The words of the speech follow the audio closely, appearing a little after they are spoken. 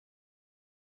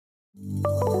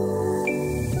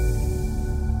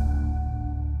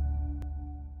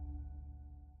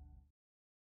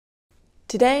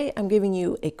Today, I'm giving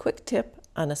you a quick tip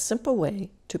on a simple way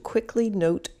to quickly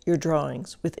note your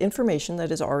drawings with information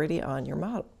that is already on your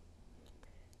model.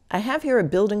 I have here a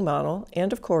building model,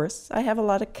 and of course, I have a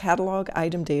lot of catalog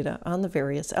item data on the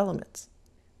various elements.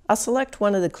 I'll select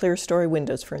one of the clear story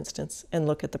windows, for instance, and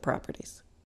look at the properties.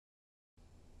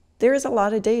 There is a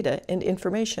lot of data and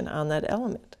information on that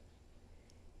element.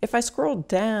 If I scroll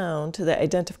down to the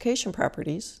identification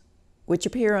properties, which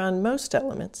appear on most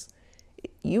elements,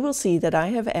 you will see that I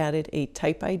have added a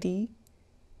type ID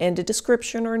and a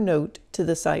description or note to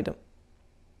this item.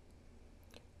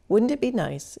 Wouldn't it be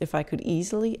nice if I could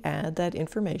easily add that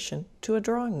information to a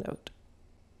drawing note?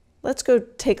 Let's go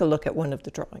take a look at one of the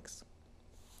drawings.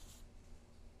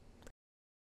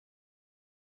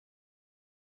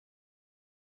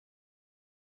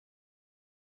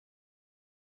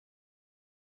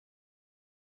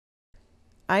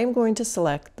 I am going to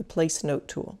select the Place Note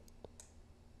tool.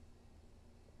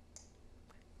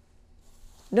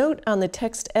 Note on the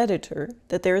text editor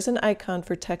that there is an icon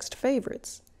for text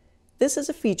favorites. This is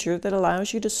a feature that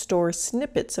allows you to store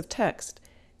snippets of text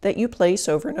that you place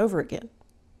over and over again.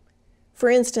 For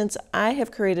instance, I have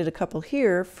created a couple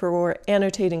here for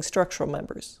annotating structural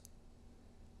members.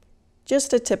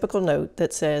 Just a typical note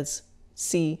that says,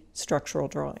 "See structural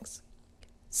drawings."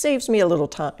 Saves me a little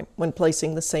time when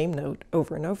placing the same note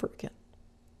over and over again.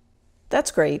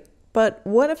 That's great, but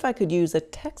what if I could use a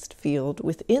text field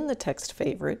within the text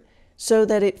favorite so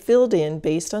that it filled in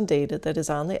based on data that is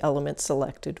on the element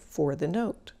selected for the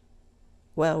note?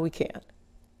 Well, we can.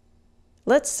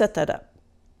 Let's set that up.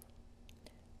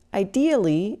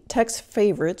 Ideally, text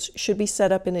favorites should be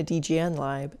set up in a DGN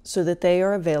lib so that they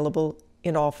are available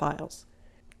in all files.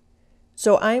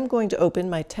 So I'm going to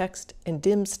open my text and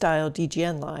dim style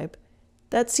DGN lib.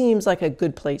 That seems like a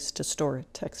good place to store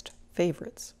text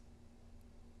favorites.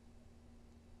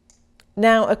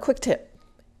 Now, a quick tip.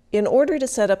 In order to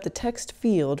set up the text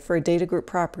field for a DataGroup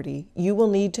property, you will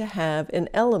need to have an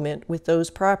element with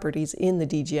those properties in the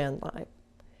DGN lib.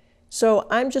 So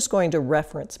I'm just going to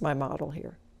reference my model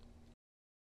here.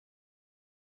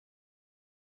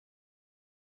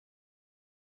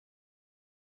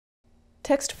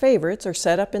 Text favorites are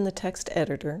set up in the text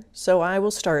editor, so I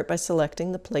will start by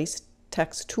selecting the Place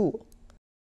Text tool.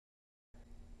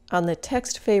 On the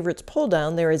Text Favorites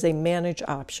pull-down, there is a Manage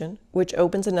option, which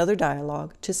opens another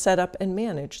dialog to set up and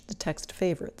manage the text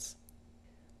favorites.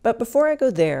 But before I go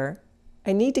there,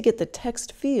 I need to get the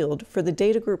text field for the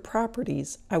DataGroup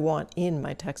properties I want in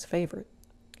my text favorite.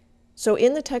 So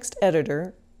in the text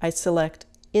editor, I select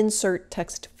Insert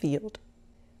Text Field.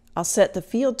 I'll set the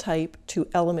field type to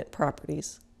Element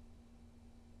Properties.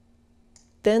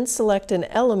 Then select an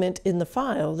element in the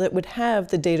file that would have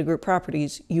the DataGroup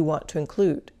properties you want to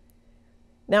include.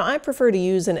 Now, I prefer to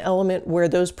use an element where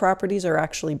those properties are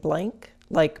actually blank,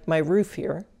 like my roof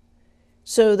here,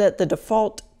 so that the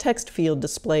default text field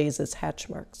displays as hatch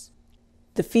marks.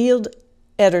 The field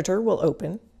editor will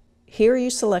open. Here you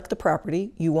select the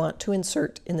property you want to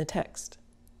insert in the text.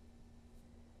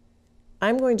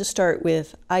 I'm going to start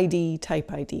with ID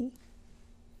type ID.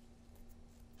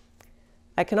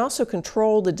 I can also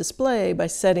control the display by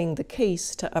setting the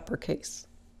case to uppercase.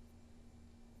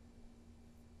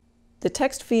 The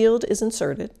text field is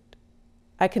inserted.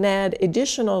 I can add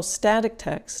additional static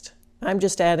text. I'm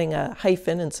just adding a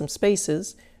hyphen and some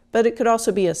spaces, but it could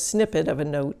also be a snippet of a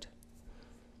note.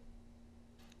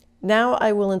 Now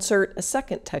I will insert a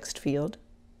second text field.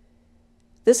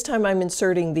 This time I'm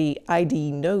inserting the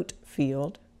ID note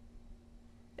field,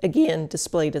 again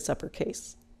displayed as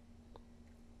uppercase.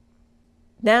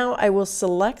 Now I will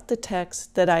select the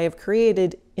text that I have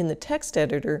created in the text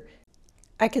editor.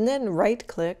 I can then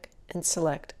right-click and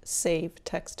select Save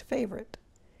Text Favorite.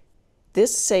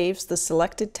 This saves the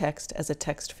selected text as a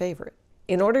text favorite.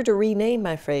 In order to rename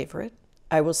my favorite,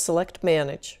 I will select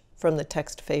Manage from the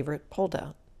Text Favorite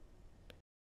pull-down.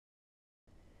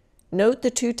 Note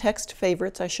the two text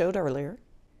favorites I showed earlier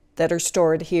that are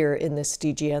stored here in this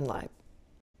DGN lib.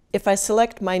 If I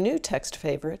select my new text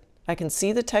favorite, I can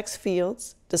see the text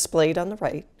fields displayed on the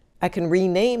right. I can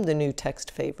rename the new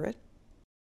text favorite.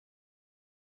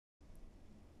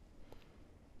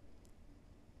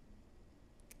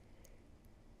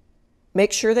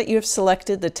 Make sure that you have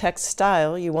selected the text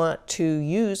style you want to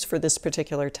use for this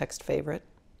particular text favorite.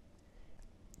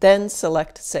 Then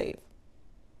select Save.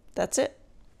 That's it.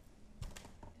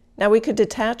 Now we could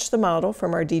detach the model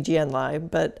from our DGN lib,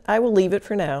 but I will leave it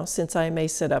for now since I may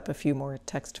set up a few more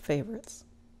text favorites.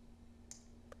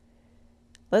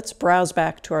 Let's browse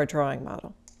back to our drawing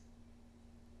model.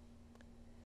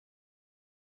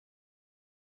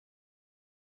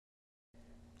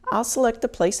 I'll select the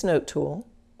Place Note tool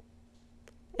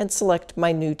and select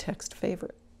my new text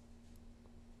favorite.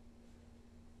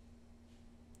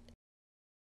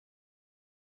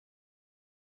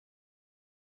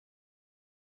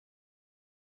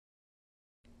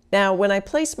 Now, when I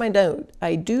place my note,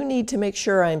 I do need to make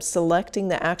sure I'm selecting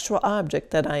the actual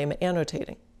object that I am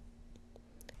annotating.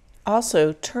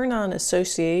 Also, turn on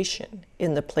Association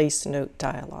in the Place Note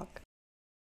dialog.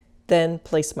 Then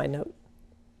place my note.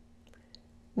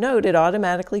 Note it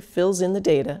automatically fills in the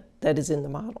data that is in the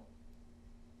model.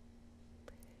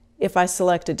 If I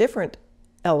select a different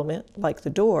element, like the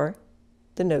door,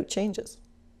 the note changes.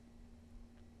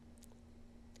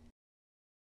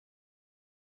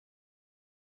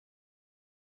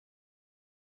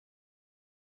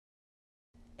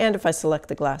 And if I select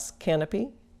the glass canopy,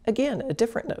 again, a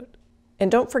different note.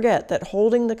 And don't forget that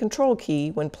holding the Control key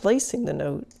when placing the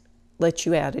note lets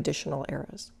you add additional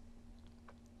arrows.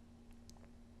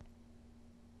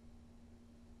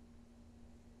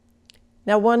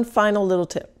 Now, one final little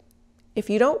tip. If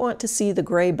you don't want to see the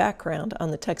gray background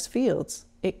on the text fields,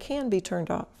 it can be turned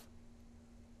off.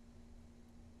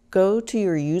 Go to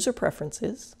your user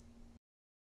preferences,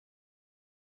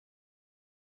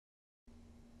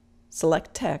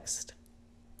 select Text,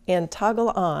 and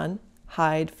toggle on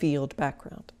Hide Field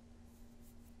Background.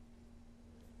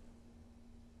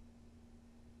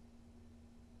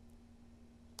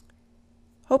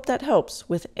 Hope that helps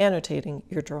with annotating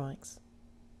your drawings.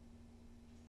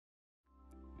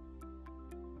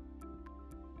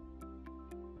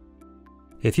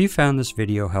 If you found this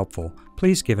video helpful,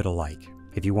 please give it a like.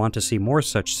 If you want to see more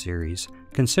such series,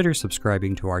 consider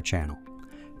subscribing to our channel.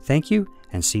 Thank you,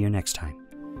 and see you next time.